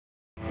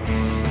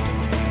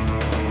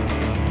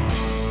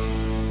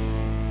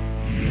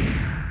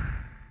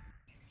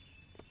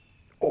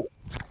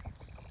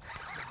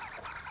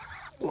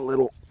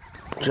little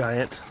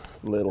giant.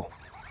 Little.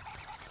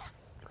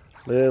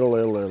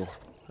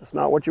 That's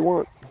not what you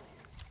want.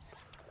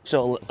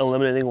 So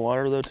eliminating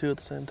water though too at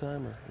the same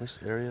time, or at least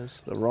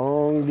areas? The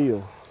wrong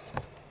deal.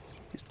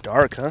 He's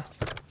dark, huh?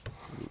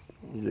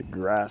 He's a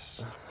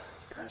grass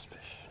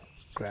fish.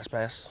 Grass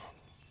bass.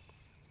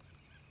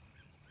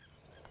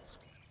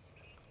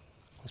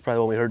 That's probably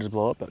the one we heard just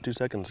blow up about 2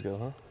 seconds ago,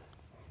 huh?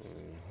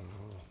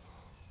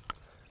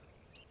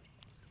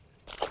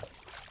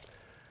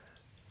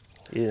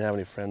 He didn't have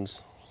any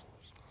friends,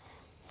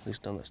 at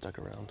least none that stuck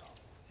around.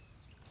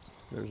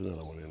 There's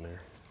another one in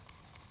there.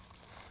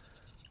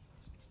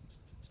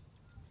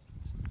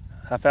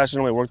 How fast do you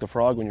normally work the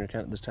frog when you're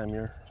this time of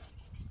year?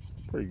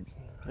 Pretty.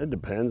 It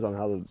depends on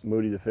how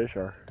moody the fish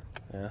are.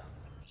 Yeah.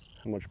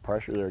 How much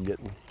pressure they're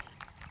getting.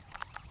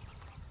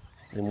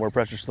 Any more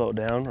pressure slow it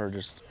down, or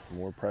just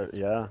more pressure?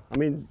 Yeah. I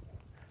mean,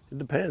 it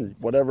depends.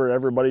 Whatever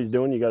everybody's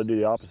doing, you got to do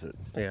the opposite.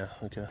 Yeah.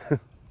 Okay.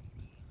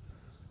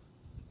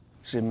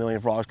 See a million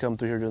frogs come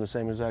through here doing the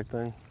same exact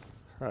thing.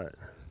 Right.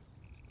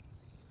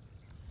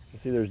 You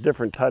see, there's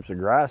different types of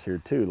grass here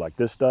too. Like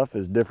this stuff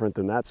is different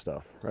than that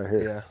stuff right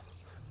here. Yeah.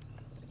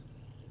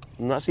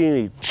 I'm not seeing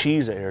any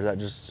cheese out here. That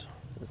just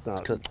it's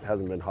not. It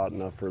hasn't been hot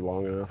enough for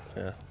long enough.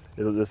 Yeah.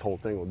 This whole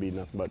thing will be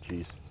nothing but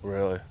cheese.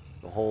 Really?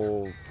 The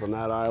whole from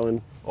that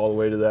island all the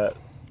way to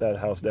that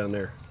house down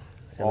there.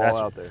 And all that's,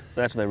 out there.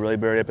 That's when they really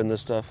buried up in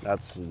this stuff.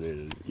 That's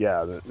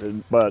yeah.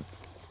 But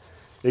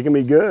it can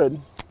be good,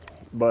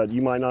 but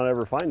you might not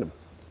ever find them.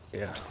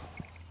 Yeah.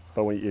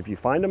 But if you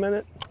find them in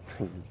it,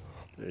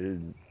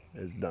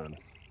 it's done.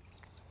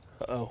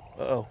 Uh-oh,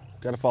 uh-oh.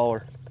 Got a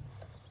follower.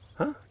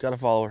 Huh? Got a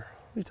follower.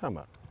 What are you talking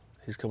about?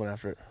 He's coming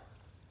after it.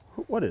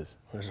 What is?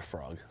 There's a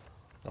frog.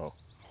 Oh.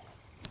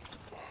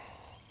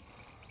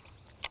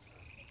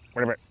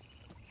 Wait a minute.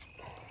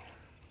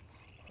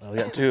 Oh, we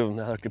got two of them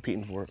now. They're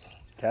competing for it.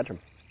 Catch them.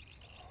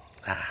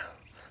 Ah.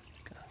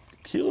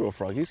 Cute little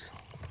froggies.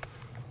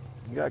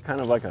 You got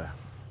kind of like a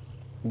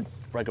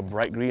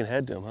bright green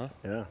head to them, huh?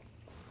 Yeah.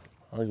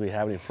 I don't think we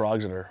have any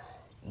frogs that are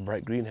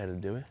bright green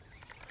headed, do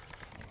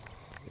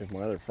we? If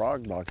my other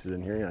frog box is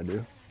in here, yeah, I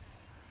do.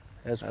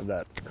 I have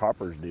that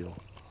coppers deal.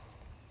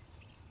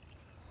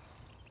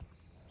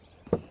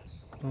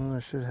 Oh, I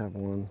should have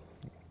one.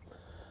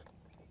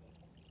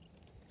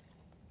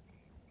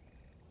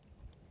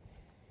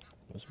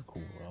 That's a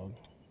cool frog.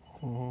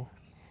 Mm-hmm.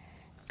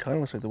 Kind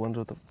of looks like the ones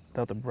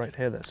without the bright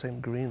head, that same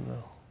green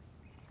though.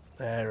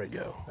 There we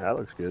go. That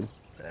looks good.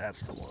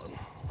 That's the one.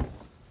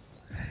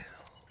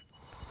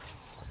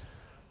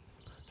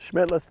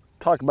 Schmidt, let's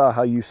talk about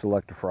how you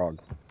select a frog.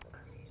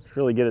 Let's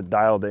really get it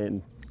dialed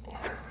in.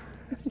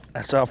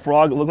 I saw a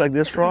frog that looked like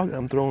this frog.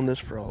 I'm throwing this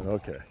frog.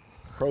 Okay.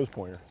 Crow's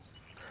pointer.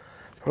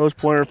 Crow's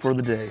pointer for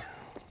the day.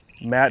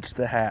 Match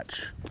the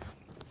hatch.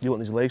 You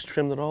want these legs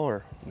trimmed at all,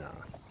 or? Nah.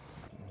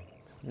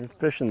 You're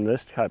fishing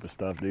this type of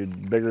stuff,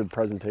 dude. Bigger the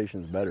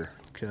presentation's better.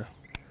 Okay.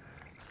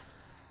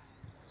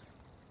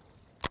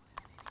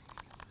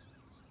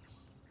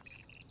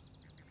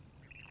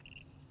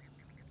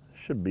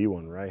 Should be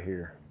one right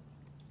here.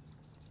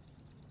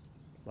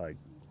 Like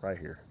right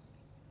here.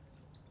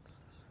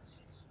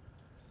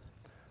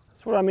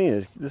 That's what I mean.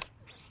 Is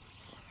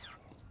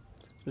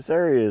this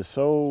area is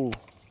so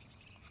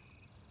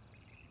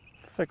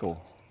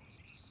fickle.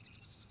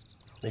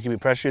 It can be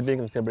pressure, you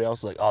think, if everybody else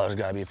is like, oh, there's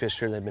got to be a fish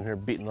here. They've been here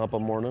beating up all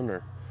morning,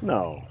 or?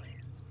 No.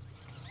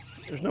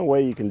 There's no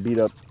way you can beat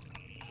up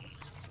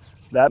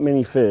that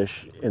many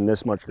fish in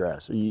this much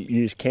grass.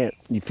 You just can't.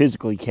 You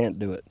physically can't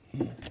do it.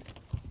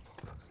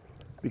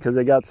 Because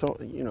they got so,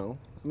 you know,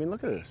 I mean,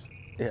 look at this.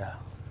 Yeah.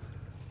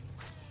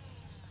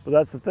 But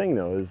that's the thing,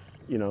 though, is,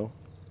 you know,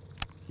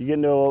 you get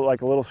into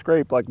like a little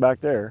scrape like back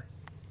there.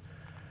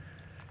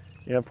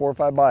 You have 4 or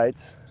 5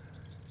 bites.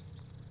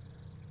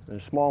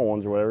 There's small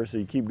ones or whatever, so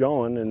you keep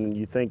going and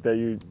you think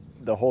that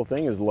the whole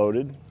thing is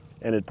loaded,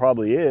 and it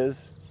probably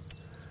is.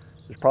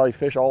 There's probably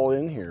fish all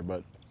in here,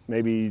 but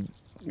maybe,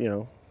 you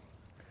know,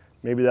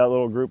 maybe that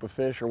little group of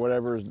fish or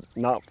whatever is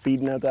not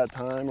feeding at that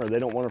time, or they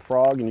don't want a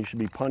frog and you should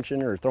be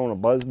punching or throwing a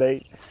buzz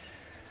bait.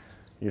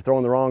 You're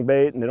throwing the wrong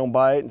bait and they don't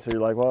bite, and so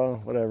you're like, well,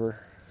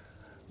 whatever.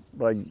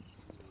 But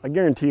I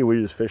guarantee you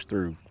we just fished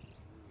through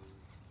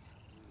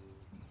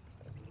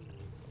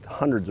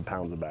hundreds of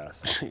pounds of bass.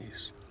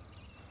 Jeez.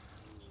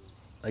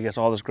 I guess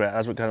all this grass,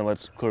 that's what kind of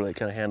lets Clear Lake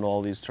kind of handle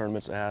all these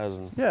tournaments it has,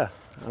 and yeah,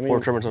 I mean,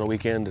 4 tournaments on a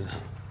weekend.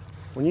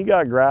 When you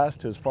got grass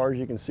to as far as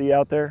you can see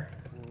out there,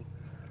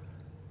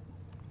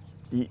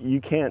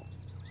 you cannot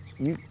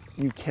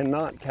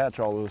catch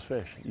all those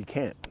fish. You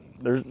can't.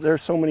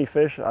 There's so many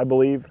fish, I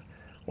believe,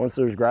 once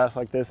there's grass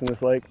like this in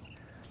this lake,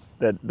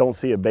 that don't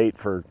see a bait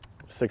for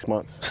 6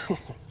 months.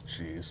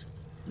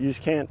 Jeez. You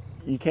just can't.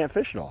 You can't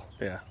fish it all.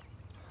 Yeah.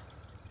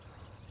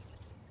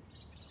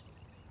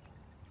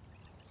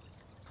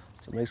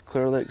 So it makes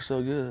Clear Lake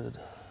so good.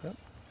 Yep.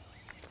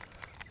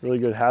 Really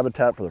good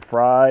habitat for the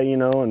fry, you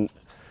know, and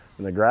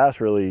the grass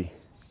really,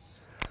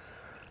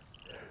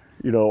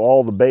 you know,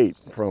 all the bait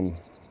from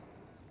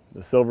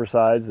the silver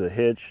sides, the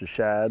hitch, the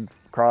shad,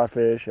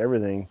 crawfish,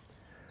 everything.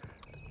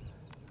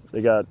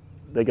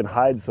 They can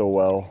hide so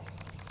well.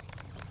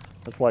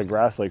 That's why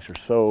grass lakes are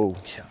so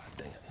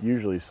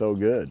usually so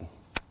good.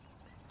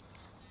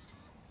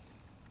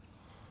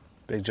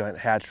 Big giant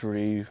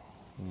hatchery.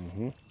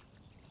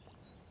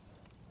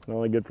 Not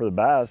only good for the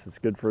bass, it's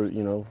good for,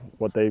 you know,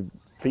 what they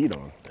feed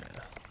on. Yeah.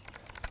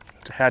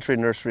 It's a hatchery,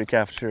 nursery,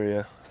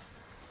 cafeteria.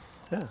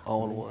 Yeah.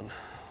 All in one.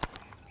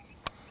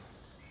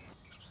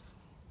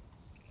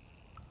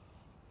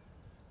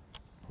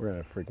 We're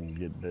gonna freaking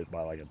get bit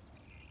by like a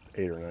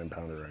 8 or 9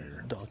 pounder right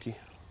here. Donkey.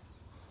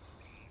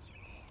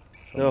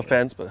 Somewhere. No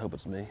offense, but I hope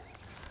it's me.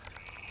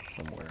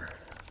 Somewhere.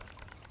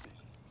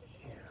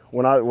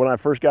 When I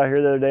first got here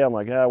the other day, I'm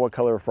like, what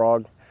color of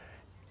frog?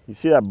 You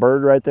see that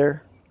bird right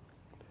there?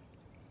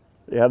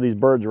 They have these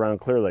birds around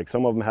Clear Lake.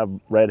 Some of them have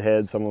red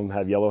heads, some of them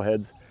have yellow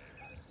heads.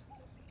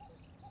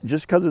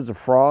 Just because it's a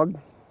frog,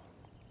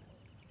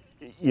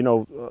 you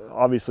know,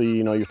 obviously,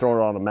 you know, you're throwing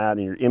it on a mat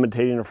and you're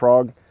imitating a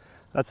frog.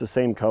 That's the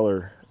same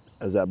color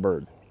as that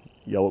bird,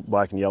 yellow,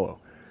 black and yellow.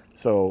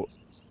 So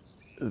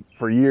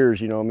for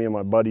years, you know, me and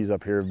my buddies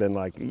up here have been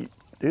like,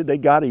 dude, they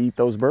got to eat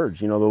those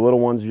birds. You know, the little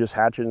ones just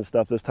hatching and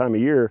stuff. This time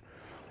of year,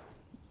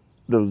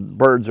 those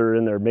birds are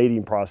in their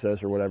mating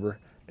process or whatever,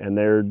 and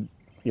they're,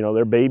 you know,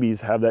 their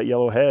babies have that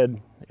yellow head.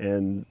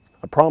 And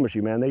I promise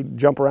you, man, they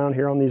jump around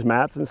here on these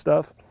mats and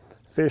stuff.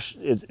 Fish,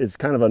 it's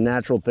kind of a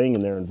natural thing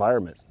in their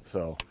environment.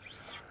 So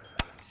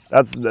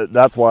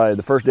that's why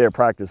the first day of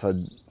practice, I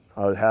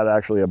had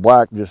actually a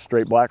just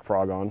straight black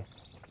frog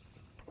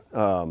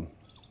on.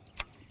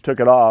 Took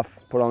it off,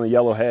 put on the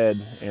yellow head,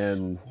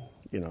 and,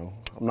 you know,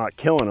 I'm not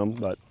killing them,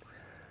 but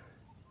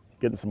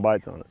getting some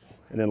bites on it.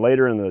 And then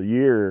later in the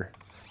year,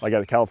 like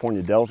at the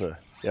California Delta,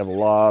 you have a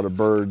lot of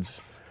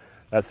birds,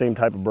 that same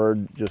type of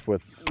bird, just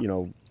with, you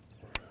know,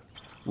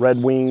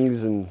 red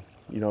wings and,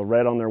 you know,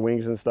 red on their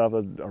wings and stuff.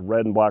 A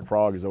red and black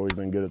frog has always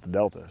been good at the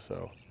Delta,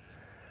 so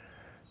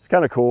it's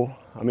kind of cool.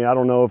 I mean, I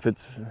don't know if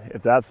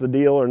that's the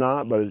deal or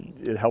not, but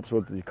it helps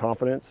with the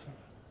confidence.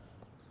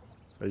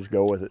 I just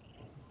go with it.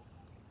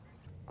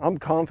 I'm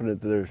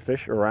confident that there's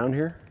fish around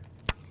here,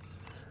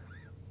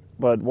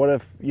 but what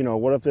if, you know,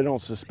 what if they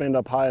don't suspend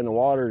up high in the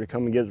water to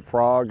come and get a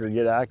frog or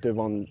get active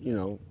on, you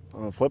know,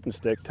 on a flipping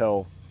stick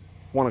till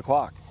 1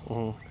 o'clock?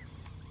 So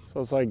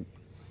it's like,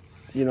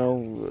 you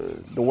know,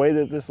 the way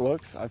that this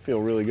looks, I feel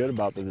really good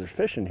about that there's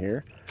fish in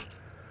here.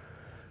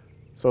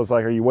 So it's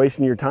like, are you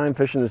wasting your time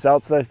fishing this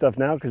outside stuff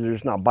now because they're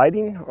just not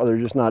biting, or they're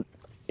just not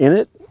in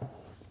it?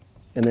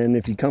 And then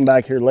if you come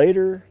back here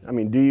later, I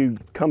mean, do you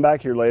come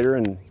back here later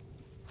and,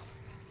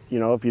 you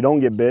know, if you don't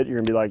get bit,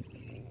 you're gonna be like,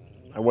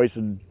 I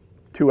wasted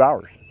 2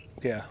 hours.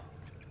 Yeah.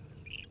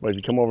 But if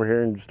you come over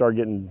here and start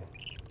getting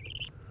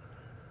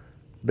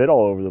bit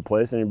all over the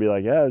place, then you'd be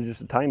like, yeah, it's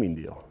just a timing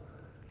deal.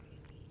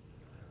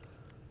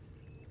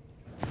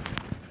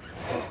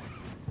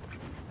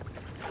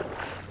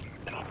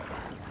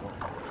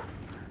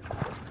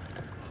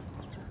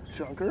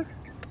 Junker.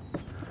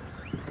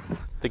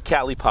 The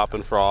Cali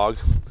popping frog,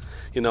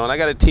 you know, and I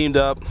got it teamed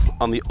up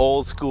on the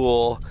old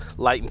school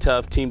light and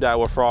tough Team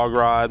Daiwa frog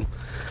rod,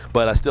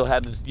 but I still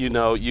had to, you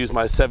know, use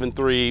my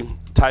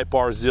 7.3 Type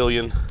R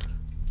Zillion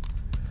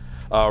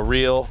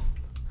reel,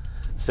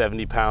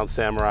 70-pound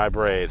samurai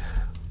braid.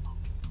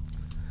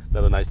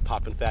 Another nice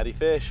popping fatty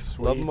fish.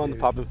 Sweet, Love them on the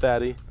dude. popping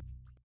fatty.